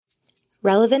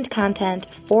Relevant content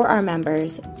for our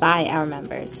members by our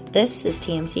members. This is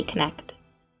TMC Connect.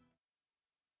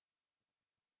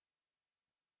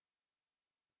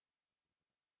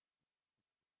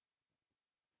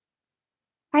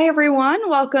 Hi, everyone.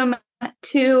 Welcome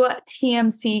to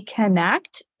TMC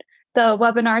Connect. The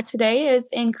webinar today is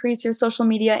Increase Your Social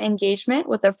Media Engagement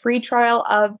with a free trial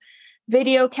of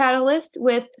Video Catalyst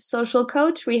with Social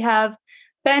Coach. We have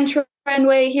Ben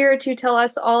Trenway here to tell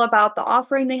us all about the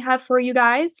offering they have for you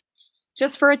guys.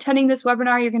 Just for attending this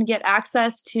webinar, you're going to get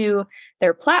access to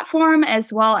their platform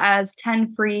as well as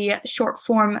 10 free short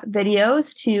form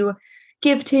videos to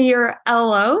give to your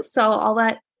LO. So I'll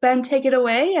let Ben take it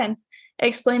away and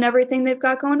explain everything they've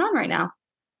got going on right now.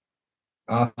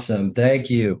 Awesome. Thank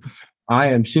you. I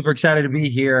am super excited to be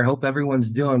here. I hope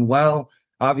everyone's doing well.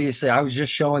 Obviously, I was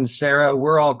just showing Sarah,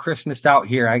 we're all Christmased out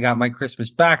here. I got my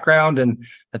Christmas background, and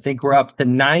I think we're up to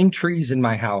 9 trees in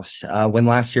my house when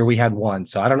last year we had 1.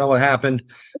 So I don't know what happened.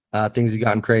 Things have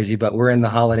gotten crazy, but we're in the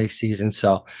holiday season.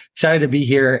 So excited to be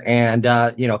here. And,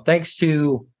 thanks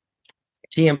to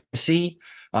TMC,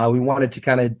 we wanted to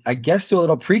kind of, do a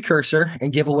little precursor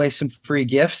and give away some free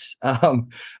gifts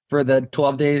for the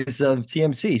 12 days of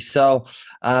TMC. So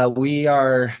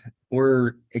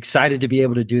we're excited to be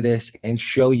able to do this and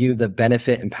show you the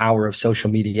benefit and power of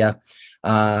social media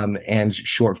and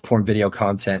short form video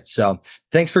content. So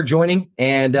thanks for joining,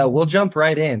 and we'll jump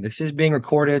right in. This is being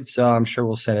recorded, so I'm sure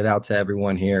we'll send it out to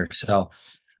everyone here. So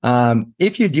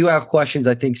if you do have questions,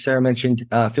 I think Sarah mentioned,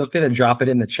 feel free to drop it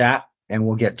in the chat, and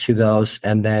we'll get to those,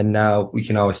 and then we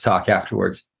can always talk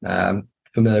afterwards.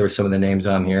 Familiar with some of the names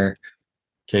on here.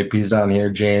 KP's on here,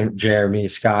 Jeremy,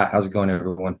 Scott. How's it going,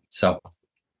 everyone? So,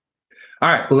 all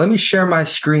right, well, let me share my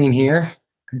screen here.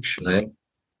 Actually,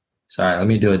 sorry, let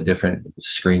me do a different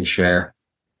screen share.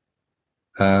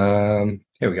 Here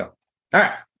we go. All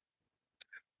right.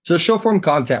 So short form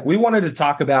content, we wanted to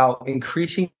talk about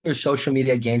increasing your social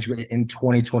media engagement in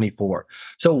 2024.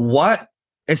 So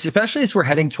especially as we're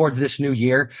heading towards this new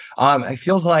year, it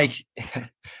feels like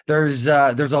there's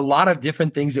a lot of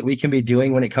different things that we can be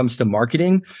doing when it comes to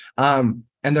marketing.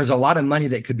 And there's a lot of money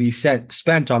that could be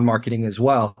spent on marketing as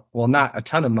well. Well, not a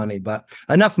ton of money, but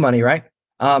enough money, right?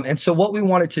 And so what we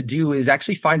wanted to do is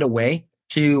actually find a way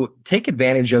to take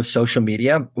advantage of social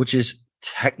media, which is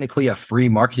technically a free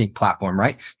marketing platform,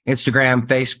 right? Instagram,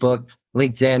 Facebook,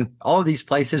 LinkedIn, all of these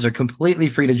places are completely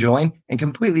free to join and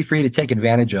completely free to take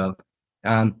advantage of.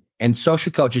 And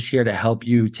Social Coach is here to help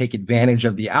you take advantage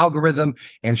of the algorithm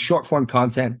and short form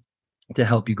content to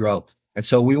help you grow. And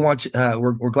so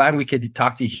we're glad we could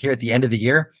talk to you here at the end of the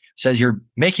year. So as you're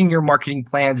making your marketing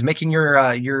plans, making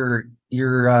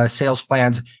your sales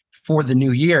plans for the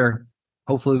new year,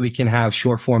 hopefully we can have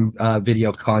short form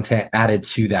video content added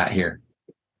to that here.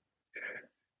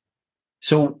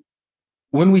 So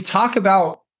when we talk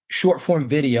about short form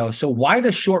video, so why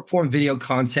does short form video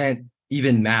content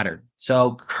even matter?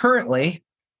 So currently,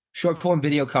 short form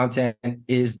video content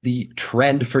is the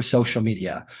trend for social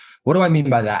media. What do I mean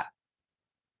by that?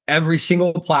 Every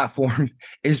single platform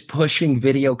is pushing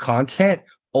video content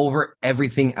over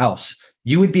everything else.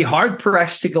 You would be hard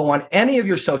pressed to go on any of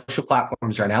your social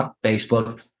platforms right now,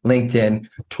 Facebook, LinkedIn,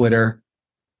 Twitter,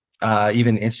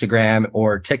 even Instagram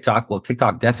or TikTok. Well,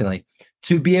 TikTok definitely,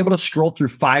 to be able to scroll through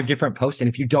 5 different posts. And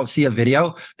if you don't see a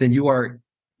video, then you're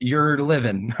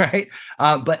living, right?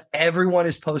 But everyone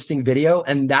is posting video,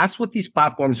 and that's what these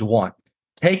platforms want.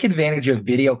 Take advantage of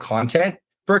video content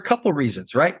for a couple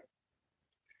reasons, right?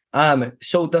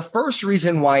 So the first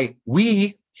reason why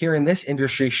we here in this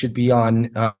industry should be on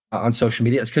social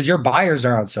media is because your buyers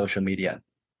are on social media,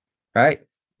 right?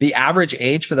 The average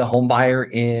age for the home buyer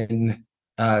in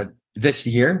this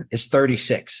year is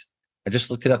 36. I just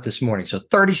looked it up this morning. So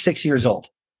 36 years old.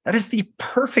 That is the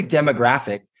perfect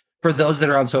demographic for those that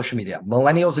are on social media.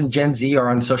 Millennials and Gen Z are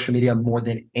on social media more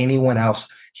than anyone else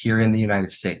here in the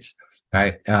United States,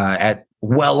 right? At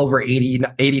well over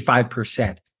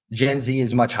 85%. Gen Z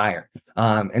is much higher.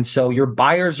 And so your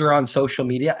buyers are on social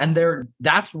media, and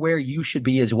that's where you should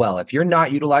be as well. If you're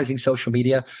not utilizing social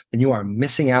media, then you are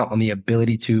missing out on the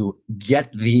ability to get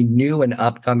the new and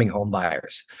upcoming home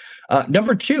buyers.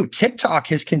 Number 2, TikTok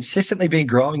has consistently been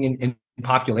growing in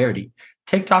popularity.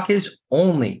 TikTok is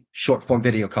only short form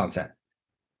video content,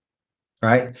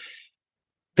 right?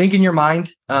 Think in your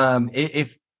mind,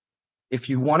 if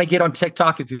you want to get on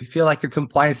TikTok, if you feel like your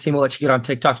compliance team will let you get on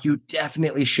TikTok, you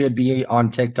definitely should be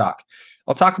on TikTok.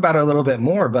 I'll talk about it a little bit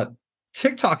more, but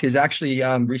TikTok has actually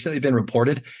recently been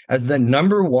reported as the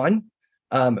number 1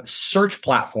 search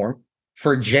platform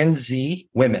for Gen Z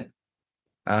women.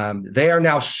 They are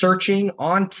now searching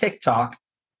on TikTok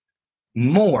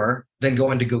more than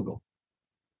going to Google.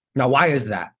 Now, why is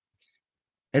that?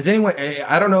 I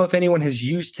don't know if anyone has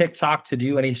used TikTok to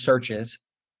do any searches.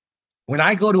 When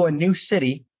I go to a new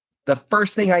city, the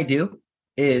first thing I do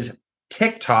is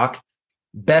TikTok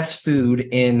best food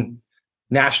in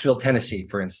Nashville, Tennessee,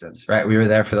 for instance, right? We were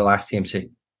there for the last TMC.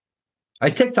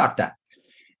 I TikToked that.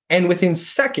 And within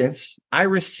seconds, I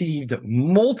received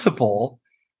multiple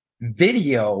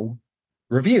video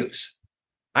reviews.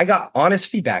 I got honest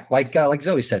feedback, like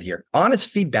Zoe said here, honest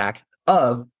feedback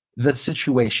of the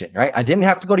situation, right? I didn't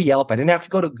have to go to Yelp. I didn't have to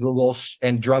go to Google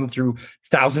and drum through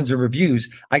thousands of reviews.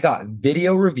 I got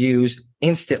video reviews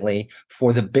instantly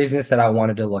for the business that I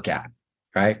wanted to look at,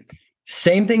 right?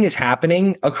 Same thing is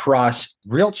happening across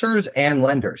realtors and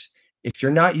lenders. If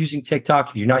you're not using TikTok,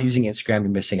 if you're not using Instagram, you're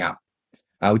missing out.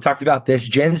 We talked about this.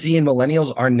 Gen Z and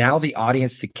millennials are now the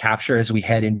audience to capture as we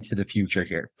head into the future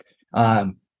here.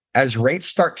 As rates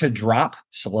start to drop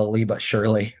slowly but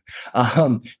surely,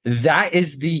 that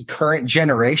is the current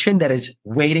generation that is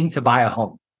waiting to buy a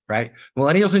home, right?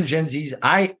 Millennials and Gen Zs.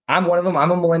 I'm one of them.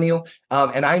 I'm a millennial.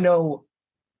 And I know,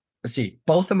 let's see,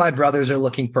 both of my brothers are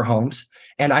looking for homes.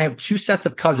 And I have two sets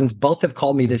of cousins. Both have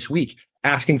called me this week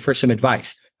asking for some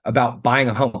advice about buying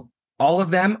a home. All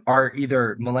of them are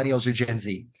either millennials or Gen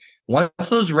Z. Once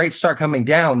those rates start coming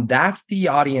down, that's the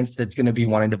audience that's going to be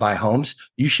wanting to buy homes.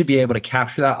 You should be able to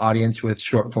capture that audience with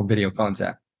short form video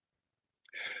content.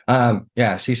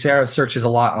 See, Sarah searches a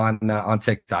lot on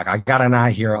TikTok. I got an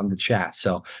eye here on the chat,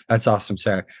 so that's awesome,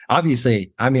 Sarah.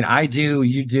 Obviously, I mean, I do,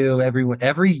 you do,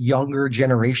 every younger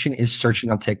generation is searching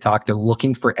on TikTok. They're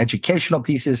looking for educational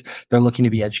pieces. They're looking to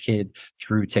be educated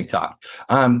through TikTok.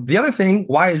 The other thing,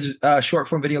 why is short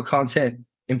form video content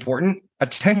important?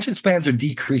 Attention spans are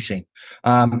decreasing.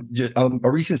 A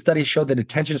recent study showed that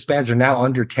attention spans are now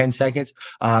under 10 seconds.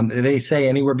 They say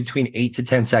anywhere between 8 to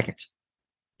 10 seconds.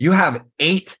 You have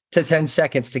 8 to 10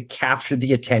 seconds to capture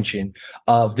the attention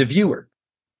of the viewer.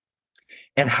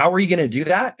 And how are you going to do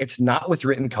that? It's not with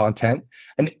written content.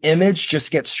 An image just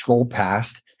gets scrolled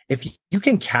past. If you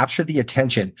can capture the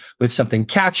attention with something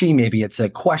catchy, maybe it's a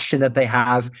question that they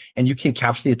have, and you can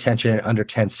capture the attention in under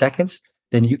 10 seconds,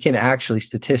 then you can actually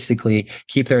statistically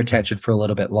keep their attention for a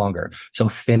little bit longer. So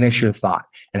finish your thought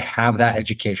and have that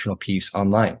educational piece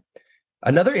online.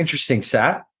 Another interesting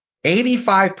stat,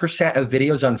 85% of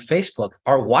videos on Facebook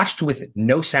are watched with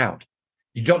no sound.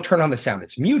 You don't turn on the sound,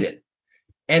 it's muted.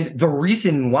 And the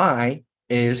reason why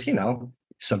is,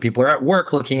 some people are at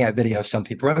work looking at videos, some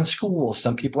people are in school,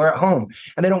 some people are at home,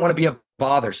 and they don't want to be a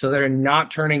bother. So they're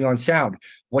not turning on sound.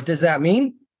 What does that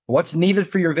mean? What's needed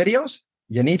for your videos?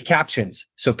 You need captions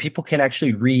so people can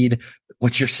actually read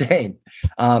what you're saying,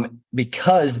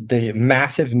 because the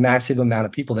massive amount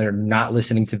of people that are not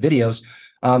listening to videos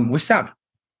with sound.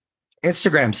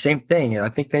 Instagram, same thing. I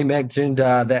think they mentioned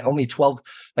that only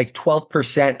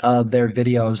 12% of their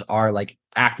videos are like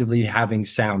actively having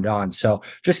sound on. So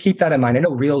just keep that in mind. I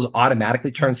know Reels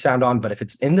automatically turn sound on, but if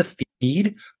it's in the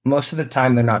feed, most of the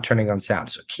time they're not turning on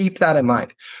sound. So keep that in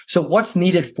mind. So what's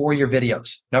needed for your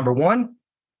videos? Number one,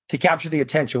 to capture the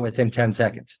attention within 10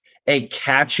 seconds, a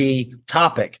catchy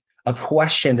topic, a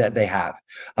question that they have.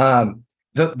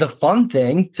 The fun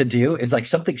thing to do is like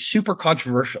something super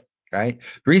controversial. Right.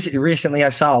 Recently,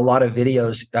 I saw a lot of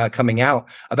videos coming out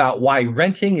about why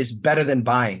renting is better than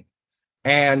buying.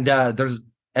 And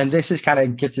this is kind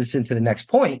of gets us into the next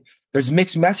point. There's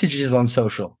mixed messages on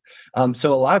social.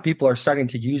 So a lot of people are starting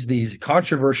to use these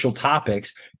controversial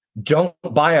topics. Don't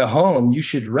buy a home, you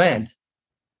should rent.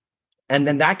 And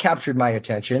then that captured my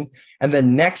attention. And the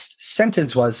next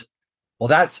sentence was, well,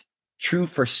 that's true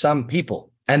for some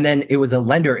people. And then it was a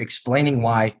lender explaining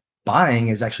why buying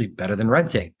is actually better than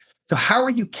renting. So how are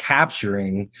you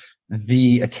capturing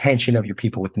the attention of your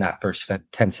people within that first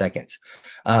 10 seconds?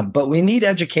 But we need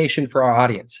education for our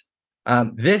audience.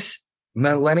 This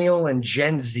millennial and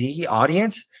Gen Z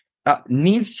audience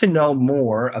needs to know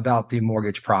more about the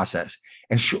mortgage process.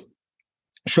 And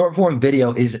short form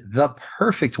video is the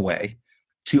perfect way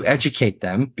to educate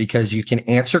them because you can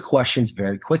answer questions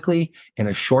very quickly in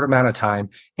a short amount of time,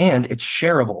 and it's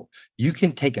shareable. You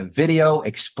can take a video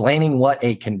explaining what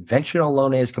a conventional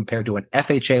loan is compared to an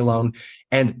FHA loan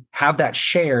and have that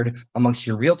shared amongst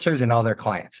your realtors and all their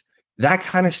clients. That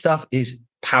kind of stuff is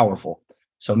powerful.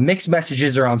 So mixed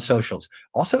messages are on socials.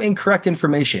 Also incorrect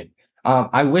information.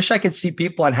 I wish I could see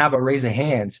people and have a raise of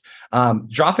hands.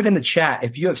 Drop it in the chat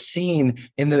if you have seen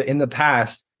in the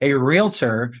past a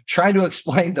realtor try to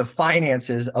explain the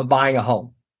finances of buying a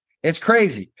home. It's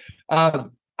crazy.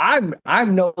 I'm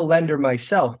no lender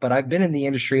myself, but I've been in the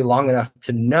industry long enough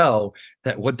to know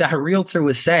that what that realtor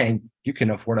was saying, you can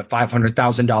afford a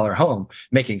 $500,000 home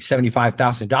making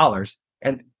 $75,000.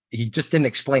 And he just didn't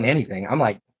explain anything. I'm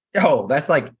like, oh, that's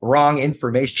like wrong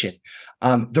information.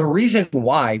 The reason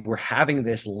why we're having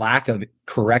this lack of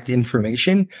correct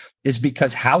information is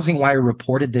because Housing Wire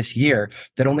reported this year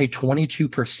that only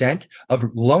 22% of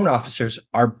loan officers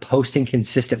are posting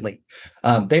consistently.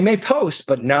 They may post,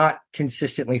 but not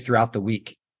consistently throughout the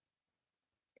week.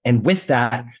 And with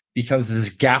that becomes this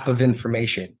gap of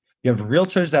information. You have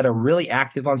realtors that are really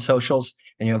active on socials,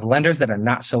 and you have lenders that are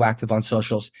not so active on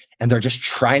socials, and they're just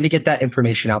trying to get that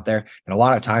information out there. And a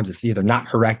lot of times it's either not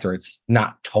correct or it's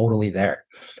not totally there.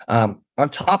 On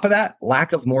top of that,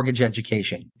 lack of mortgage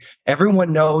education.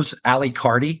 Everyone knows Ali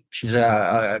Cardi. She's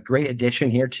a great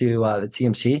addition here to the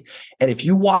TMC. And if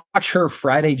you watch her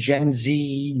Friday Gen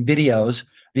Z videos,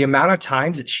 the amount of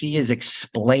times that she is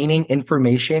explaining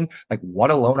information, like what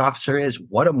a loan officer is,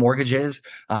 what a mortgage is,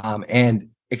 and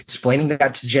explaining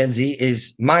that to Gen Z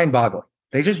is mind-boggling.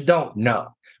 They just don't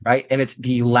know, right? And it's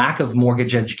the lack of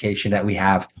mortgage education that we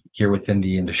have here within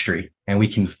the industry. And we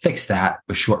can fix that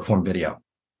with short-form video.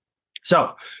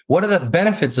 So what are the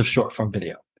benefits of short-form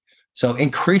video? So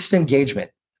increased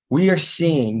engagement. We are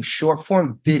seeing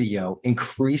short-form video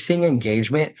increasing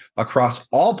engagement across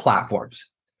all platforms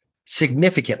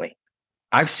significantly.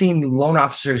 I've seen loan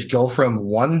officers go from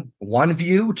one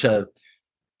view to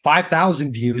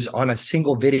 5,000 views on a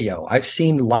single video. I've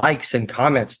seen likes and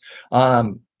comments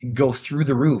go through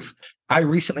the roof. I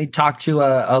recently talked to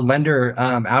a lender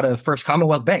out of First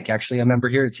Commonwealth Bank, actually a member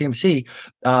here at TMC,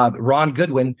 Ron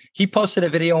Goodwin. He posted a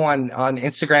video on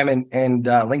Instagram and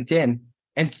LinkedIn,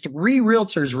 and 3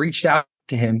 realtors reached out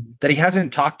to him that he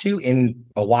hasn't talked to in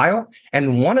a while,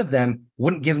 and one of them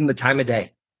wouldn't give him the time of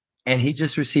day. And he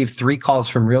just received 3 calls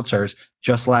from realtors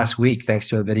just last week, thanks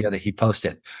to a video that he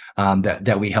posted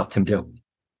that we helped him do.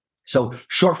 So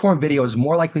short form video is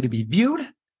more likely to be viewed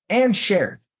and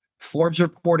shared. Forbes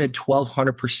reported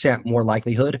 1,200% more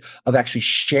likelihood of actually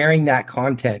sharing that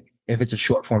content if it's a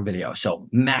short form video. So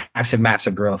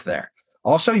massive growth there.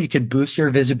 Also, you could boost your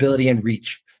visibility and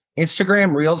reach.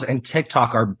 Instagram Reels and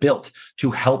TikTok are built to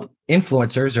help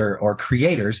influencers or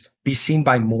creators be seen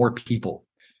by more people.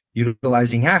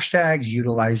 Utilizing hashtags,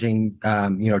 utilizing,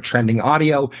 trending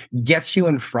audio gets you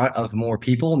in front of more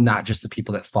people, not just the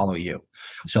people that follow you.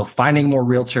 So finding more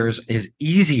realtors is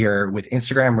easier with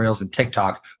Instagram Reels and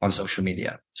TikTok on social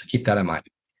media. So keep that in mind.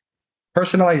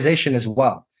 Personalization as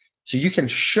well. So you can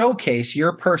showcase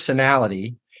your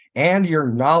personality and your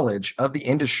knowledge of the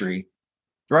industry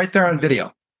right there on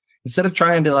video. Instead of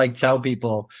trying to tell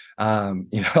people,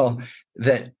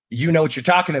 that you know what you're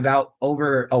talking about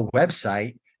over a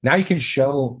website, now you can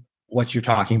show what you're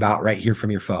talking about right here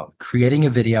from your phone, creating a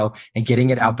video and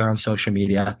getting it out there on social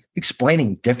media,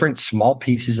 explaining different small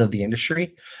pieces of the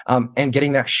industry, and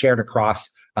getting that shared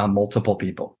across multiple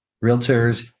people.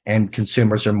 Realtors and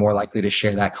consumers are more likely to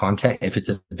share that content if it's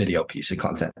a video piece of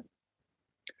content.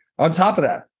 On top of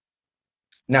that,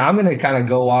 now I'm going to kind of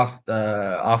go off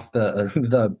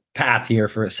the path here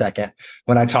for a second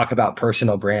when I talk about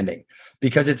personal branding,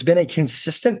 because it's been a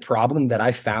consistent problem that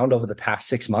I found over the past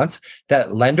 6 months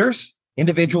that lenders,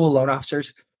 individual loan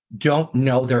officers, don't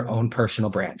know their own personal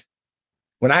brand.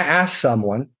 When I ask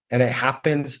someone, and it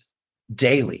happens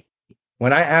daily,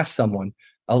 when I ask someone,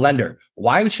 a lender,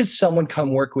 why should someone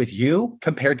come work with you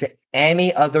compared to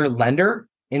any other lender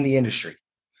in the industry,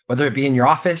 whether it be in your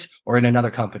office or in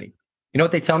another company? You know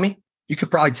what they tell me? You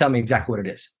could probably tell me exactly what it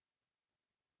is.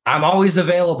 I'm always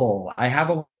available. I have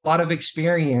a lot of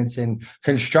experience in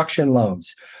construction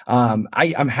loans. I'm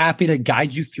happy to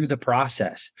guide you through the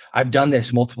process. I've done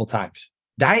this multiple times.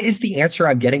 That is the answer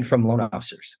I'm getting from loan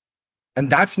officers. And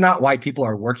that's not why people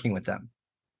are working with them,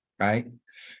 right?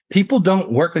 People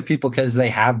don't work with people because they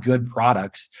have good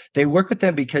products. They work with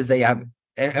them because they have,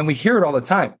 and we hear it all the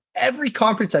time. Every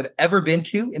conference I've ever been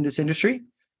to in this industry,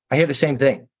 I hear the same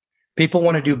thing. People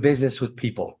want to do business with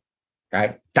people,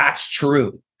 right? That's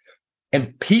true.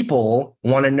 And people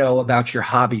want to know about your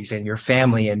hobbies and your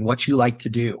family and what you like to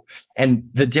do and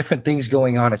the different things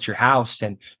going on at your house.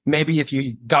 And maybe if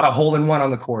you got a hole-in-one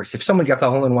on the course, if someone got the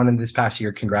hole-in-one in this past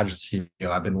year, congratulations.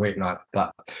 I've been waiting on it.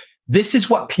 But this is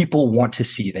what people want to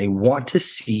see. They want to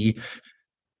see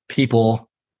people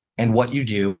and what you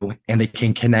do, and they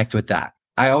can connect with that.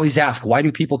 I always ask, why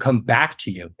do people come back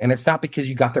to you? And it's not because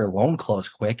you got their loan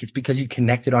closed quick. It's because you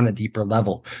connected on a deeper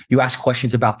level. You ask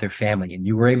questions about their family and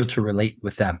you were able to relate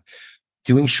with them.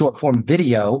 Doing short form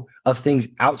video of things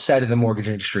outside of the mortgage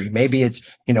industry. Maybe it's,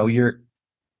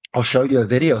 I'll show you a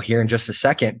video here in just a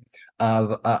second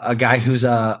of a guy who's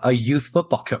a youth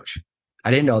football coach. I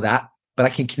didn't know that, but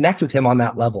I can connect with him on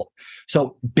that level.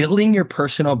 So building your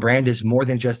personal brand is more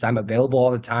than just I'm available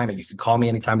all the time and you can call me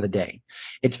any time of the day.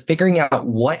 It's figuring out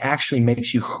what actually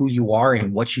makes you who you are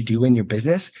and what you do in your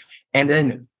business, and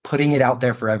then putting it out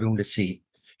there for everyone to see.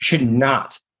 You should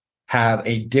not have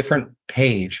a different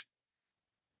page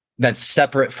that's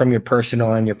separate from your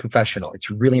personal and your professional.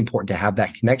 It's really important to have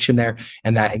that connection there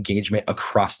and that engagement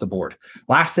across the board.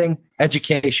 Last thing,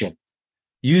 education.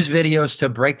 Use videos to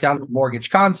break down the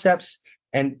mortgage concepts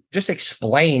and just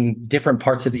explain different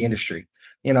parts of the industry.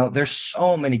 There's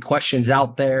so many questions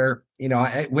out there.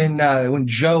 When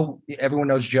Joe, everyone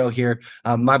knows Joe here,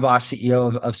 my boss,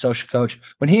 CEO of Social Coach,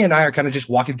 when he and I are kind of just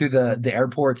walking through the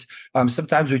airports,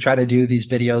 sometimes we try to do these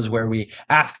videos where we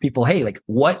ask people, hey, like,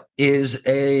 what is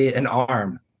an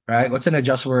ARM, right? What's an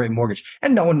adjustable rate mortgage?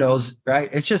 And no one knows, right?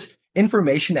 It's just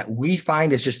information that we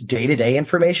find is just day-to-day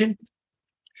information.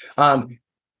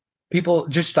 People,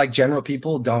 just like general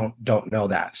people, don't know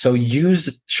that. So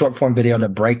use short form video to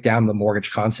break down the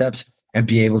mortgage concepts and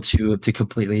be able to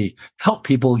completely help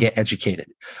people get educated.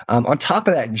 On top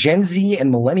of that, Gen Z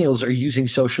and millennials are using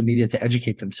social media to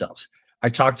educate themselves. I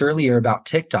talked earlier about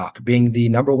TikTok being the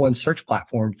number one search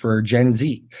platform for Gen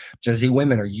Z. Gen Z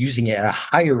women are using it at a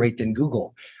higher rate than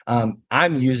Google.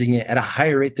 I'm using it at a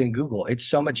higher rate than Google. It's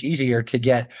so much easier to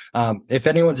get, if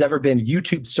anyone's ever been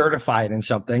YouTube certified in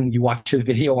something, you watch a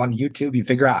video on YouTube, you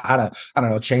figure out how to, I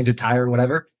don't know, change a tire or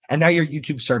whatever, and now you're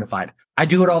YouTube certified. I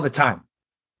do it all the time.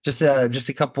 Just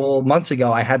a couple months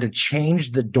ago, I had to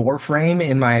change the door frame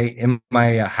in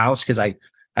my house because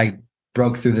I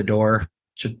broke through the door.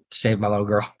 Should save my little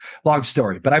girl. Long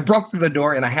story, but I broke through the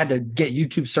door and I had to get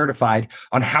YouTube certified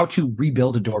on how to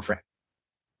rebuild a door frame.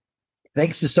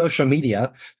 Thanks to social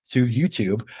media, to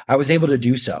YouTube, I was able to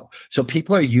do so. So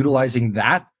people are utilizing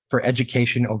that for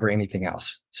education over anything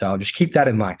else. So just keep that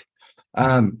in mind.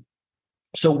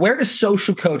 So where does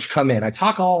Social Coach come in? I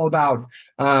talk all about,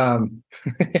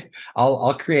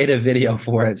 I'll create a video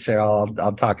for it. So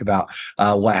I'll talk about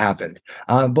what happened.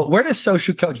 But where does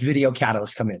Social Coach Video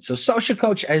Catalyst come in? So Social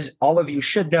Coach, as all of you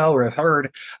should know or have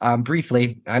heard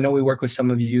briefly, I know we work with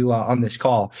some of you on this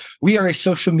call. We are a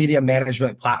social media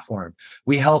management platform.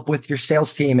 We help with your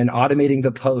sales team in automating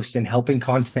the post and helping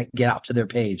content get out to their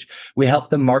page. We help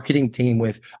the marketing team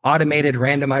with automated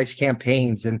randomized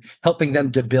campaigns and helping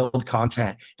them to build content.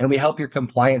 And we help your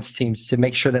compliance teams to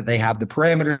make sure that they have the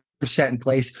parameters set in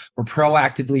place. We're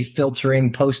proactively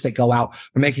filtering posts that go out.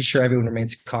 We're making sure everyone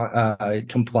remains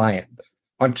compliant.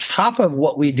 On top of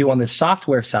what we do on the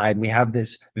software side, we have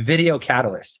this Video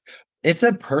Catalyst. It's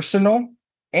a personal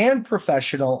and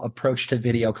professional approach to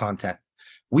video content.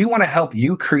 We want to help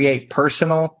you create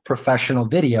personal, professional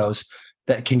videos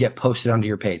that can get posted onto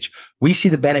your page. We see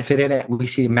the benefit in it. We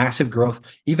see massive growth,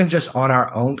 even just on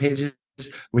our own pages.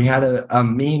 We had a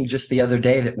meme just the other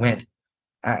day that went,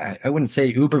 I wouldn't say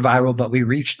uber viral, but we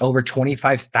reached over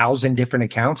 25,000 different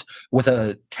accounts with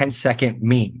a 10-second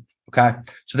meme. Okay.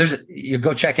 So you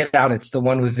go check it out. It's the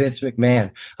one with Vince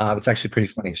McMahon. It's actually pretty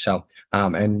funny. So,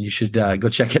 and you should go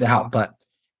check it out. But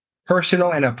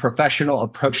personal and a professional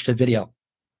approach to video.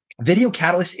 Video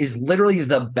Catalyst is literally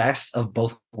the best of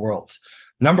both worlds.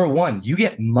 Number one, you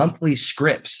get monthly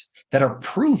scripts that are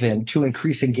proven to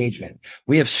increase engagement.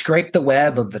 We have scraped the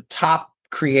web of the top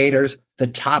creators, the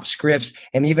top scripts,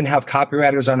 and even have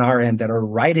copywriters on our end that are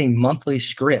writing monthly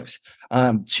scripts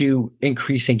to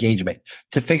increase engagement,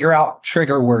 to figure out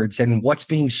trigger words and what's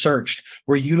being searched.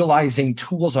 We're utilizing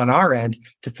tools on our end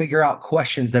to figure out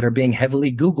questions that are being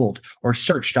heavily Googled or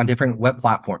searched on different web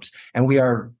platforms. And we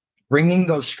are bringing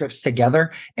those scripts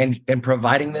together and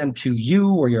providing them to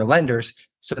you or your lenders.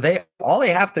 So all they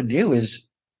have to do is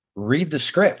read the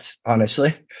script,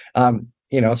 honestly.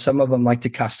 Some of them like to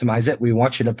customize it. We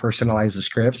want you to personalize the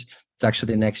scripts. It's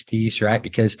actually the next piece, right?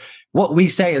 Because what we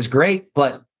say is great,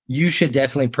 but you should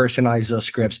definitely personalize those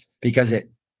scripts because it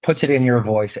puts it in your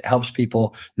voice. It helps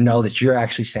people know that you're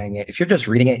actually saying it. If you're just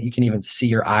reading it, you can even see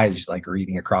your eyes like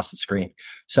reading across the screen.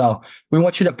 So we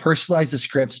want you to personalize the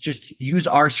scripts. Just use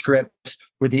our scripts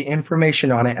with the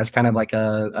information on it as kind of like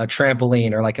a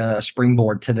trampoline or like a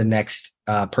springboard to the next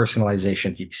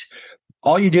personalization piece.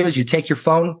 All you do is you take your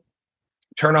phone,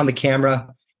 turn on the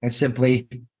camera, and simply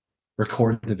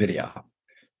record the video.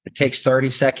 It takes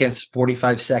 30 seconds,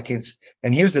 45 seconds.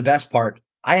 And here's the best part.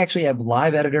 I actually have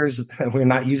live editors. We're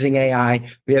not using AI.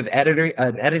 We have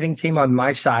an editing team on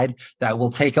my side that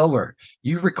will take over.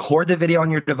 You record the video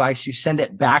on your device. You send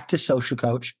it back to Social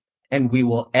Coach, and we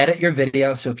will edit your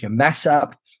video. So if you mess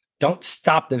up, don't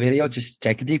stop the video. Just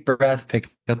take a deep breath,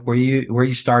 pick up where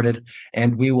you started,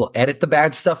 and we will edit the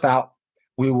bad stuff out.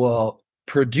 We will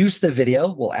produce the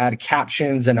video. We'll add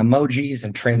captions and emojis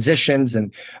and transitions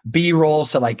and B-roll.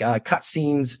 So like cut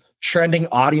scenes, trending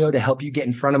audio to help you get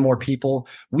in front of more people.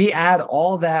 We add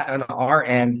all that on our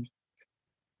end.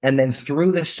 And then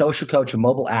through the Social Coach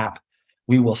mobile app,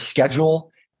 we will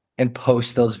schedule and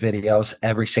post those videos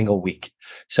every single week.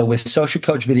 So with Social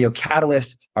Coach Video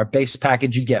Catalyst, our base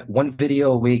package, you get 1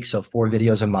 video a week, so 4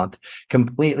 videos a month.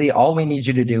 Completely, all we need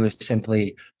you to do is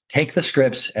simply take the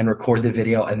scripts and record the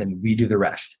video, and then we do the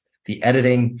rest. The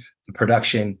editing, the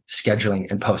production,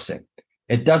 scheduling, and posting.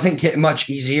 It doesn't get much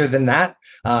easier than that.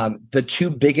 The 2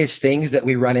 biggest things that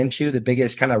we run into, the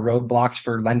biggest kind of roadblocks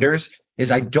for lenders,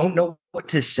 is I don't know what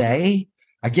to say.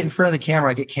 I get in front of the camera,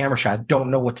 I get camera shy. I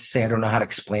don't know what to say. I don't know how to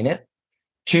explain it.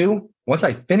 2, once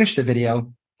I finish the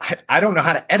video, I don't know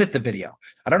how to edit the video.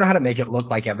 I don't know how to make it look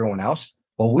like everyone else.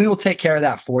 Well, we will take care of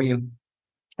that for you.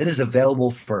 It is available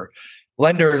for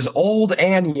lenders old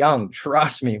and young.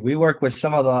 Trust me, we work with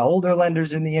some of the older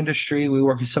lenders in the industry. We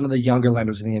work with some of the younger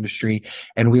lenders in the industry,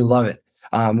 and we love it.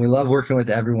 We love working with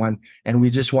everyone, and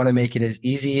we just want to make it as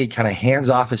easy, kind of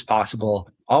hands-off as possible.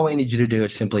 All we need you to do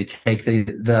is simply take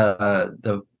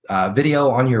the video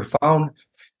on your phone,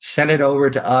 send it over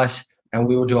to us, and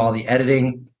we will do all the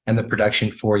editing and the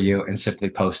production for you and simply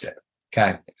post it.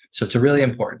 Okay, so it's really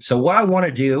important. So what I want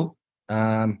to do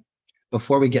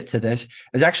before we get to this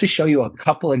is actually show you a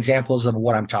couple examples of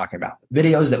what I'm talking about.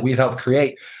 Videos that we've helped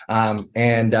create, I've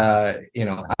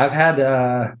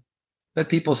had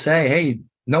people say, "Hey,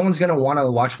 no one's going to want to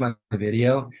watch my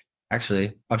video."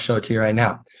 Actually, I'll show it to you right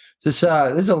now. This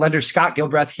is a lender, Scott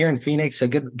Gilbreth, here in Phoenix, a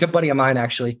good buddy of mine,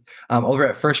 actually, over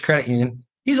at First Credit Union.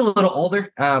 He's a little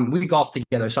older. We golf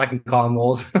together, so I can call him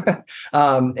old.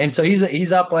 And so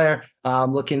he's up there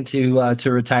looking to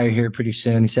retire here pretty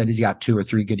soon. He said he's got 2 or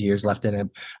 3 good years left in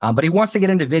him, but he wants to get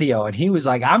into video. And he was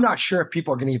like, "I'm not sure if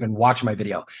people are going to even watch my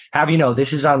video." Have you know,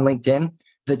 this is on LinkedIn.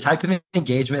 The type of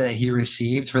engagement that he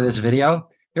received for this video,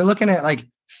 you're looking at like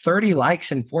 30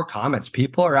 likes and 4 comments.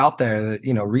 People are out there,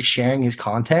 resharing his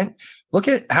content. Look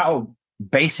at how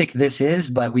basic this is,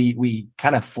 but we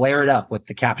kind of flare it up with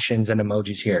the captions and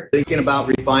emojis here. Thinking about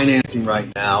refinancing right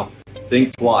now,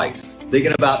 think twice.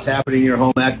 Thinking about tapping in your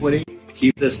home equity,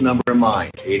 keep this number in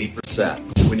mind,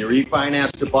 80%. When you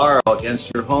refinance to borrow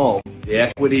against your home, the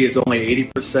equity is only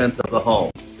 80% of the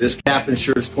home. This cap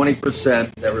ensures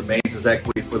 20% that remains as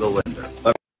equity for the lender.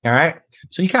 All right.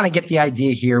 So you kind of get the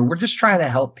idea here. We're just trying to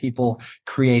help people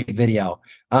create video.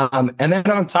 And then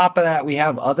on top of that, we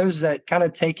have others that kind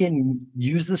of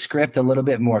use the script a little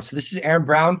bit more. So this is Aaron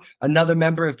Brown, another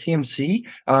member of TMC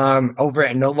over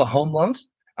at Nova Home Loans.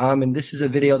 And this is a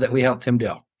video that we helped him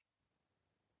do.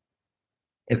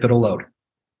 If it'll load.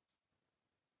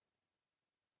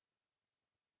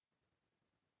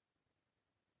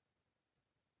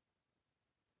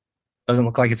 Doesn't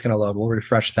look like it's going to load. We'll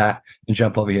refresh that and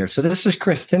jump over here. So this is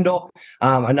Chris Tyndall,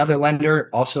 another lender,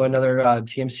 also another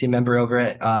TMC member over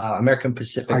at American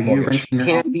Pacific Mortgage. You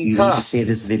need to see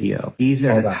this video. These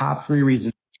are the top 3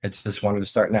 reasons. I just wanted to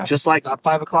start now. Just like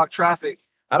 5 o'clock traffic.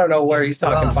 I don't know where he's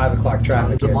talking 5 o'clock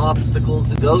traffic. Some obstacles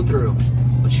to go through.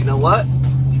 But you know what?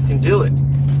 You can do it.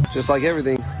 Just like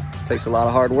everything, takes a lot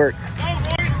of hard work.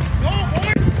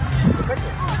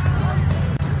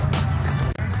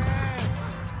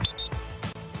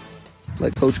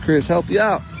 Let Coach Chris help you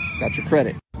out. Got your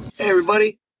credit. Hey,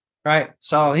 everybody. Right.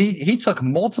 So he took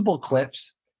multiple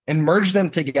clips and merged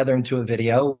them together into a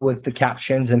video with the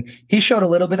captions, and he showed a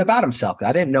little bit about himself.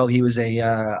 I didn't know he was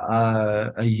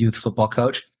a youth football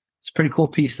coach. It's a pretty cool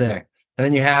piece there. And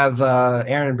then you have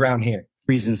Aaron Brown here.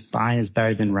 Reasons buying is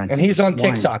better than renting. And he's on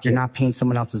TikTok. You're not paying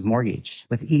someone else's mortgage.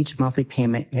 With each monthly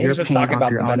payment, you're paying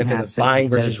off your own asset buying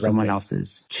versus someone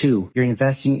else's. 2, you're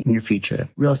investing in your future.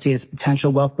 Real estate is a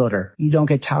potential wealth builder. You don't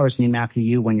get towers named after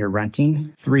you when you're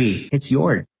renting. 3, it's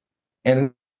yours.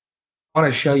 And I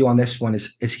want to show you on this one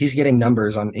is he's getting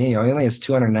numbers on, he only has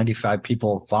 295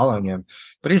 people following him,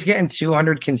 but he's getting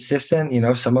 200 consistent.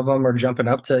 Some of them are jumping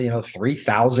up to,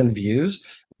 3,000 views.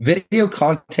 Video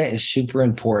content is super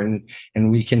important,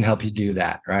 and we can help you do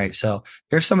that, right? So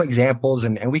here's some examples,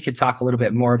 and we could talk a little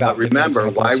bit more about. But remember,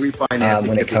 why refinancing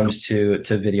when it comes to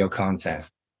video content.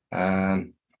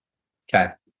 Okay.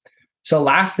 So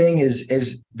last thing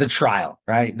is the trial,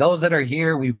 right? Those that are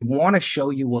here, we want to show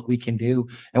you what we can do,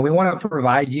 and we want to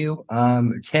provide you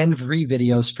 10 free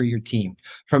videos for your team.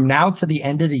 From now to the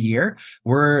end of the year,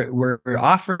 we're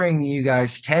offering you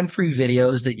guys 10 free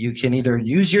videos that you can either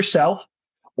use yourself,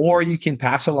 or you can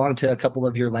pass along to a couple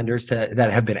of your lenders that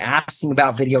have been asking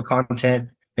about video content,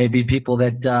 maybe people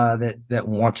that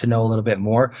want to know a little bit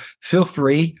more. Feel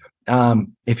free.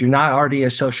 If you're not already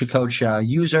a Social Coach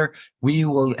user, we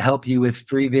will help you with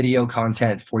free video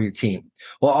content for your team.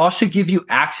 We'll also give you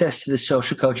access to the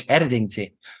Social Coach editing team.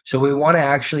 So we want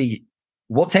to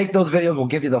we'll take those videos, we'll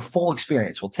give you the full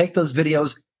experience. We'll take those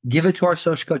videos, give it to our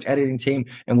Social Coach editing team,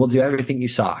 and we'll do everything you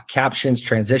saw: captions,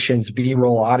 transitions,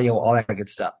 B-roll, audio, all that good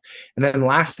stuff. And then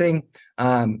last thing,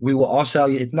 we will also,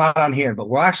 it's not on here, but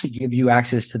we'll actually give you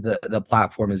access to the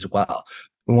platform as well.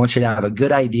 We want you to have a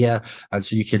good idea,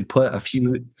 so you can put a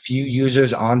few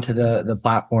users onto the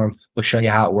platform. We'll show you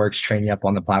how it works, train you up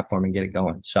on the platform, and get it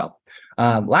going. So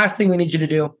last thing we need you to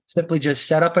do, simply just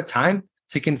set up a time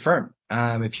to confirm.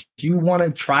 If you want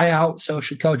to try out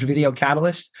Social Coach Video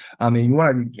Catalyst, and you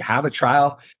want to have a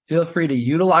trial, feel free to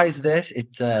utilize this.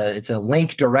 It's a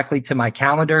link directly to my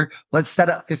calendar. Let's set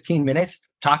up 15 minutes,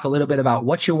 talk a little bit about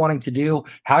what you're wanting to do,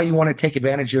 how you want to take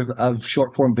advantage of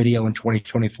short form video in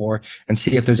 2024, and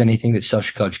see if there's anything that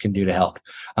Social Coach can do to help.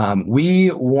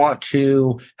 We want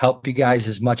to help you guys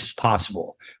as much as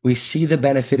possible. We see the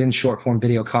benefit in short form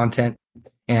video content.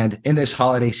 And in this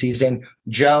holiday season,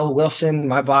 Joe Wilson,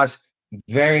 my boss,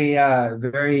 very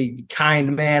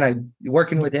kind man. I'm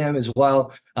working with him as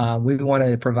well. We want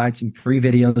to provide some free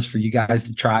videos for you guys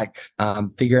to try,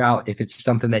 figure out if it's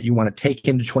something that you want to take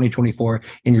into 2024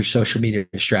 in your social media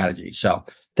strategy. So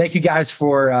thank you guys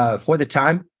for the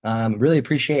time. Really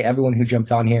appreciate everyone who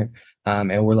jumped on here.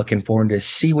 And we're looking forward to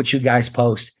see what you guys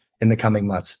post in the coming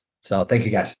months. So thank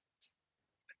you guys.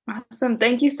 Awesome.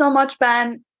 Thank you so much,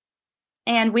 Ben.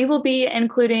 And we will be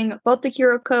including both the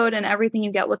hero code and everything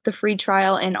you get with the free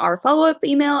trial in our follow-up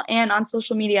email and on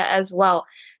social media as well.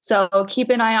 So keep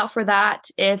an eye out for that.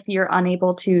 If you're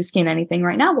unable to scan anything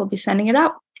right now, we'll be sending it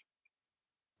out.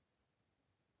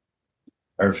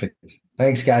 Perfect.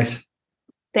 Thanks, guys.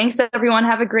 Thanks, everyone.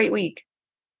 Have a great week.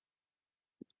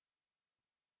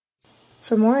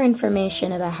 For more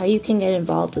information about how you can get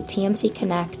involved with TMC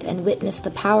Connect and witness the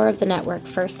power of the network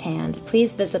firsthand,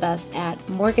 please visit us at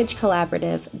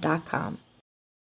mortgagecollaborative.com.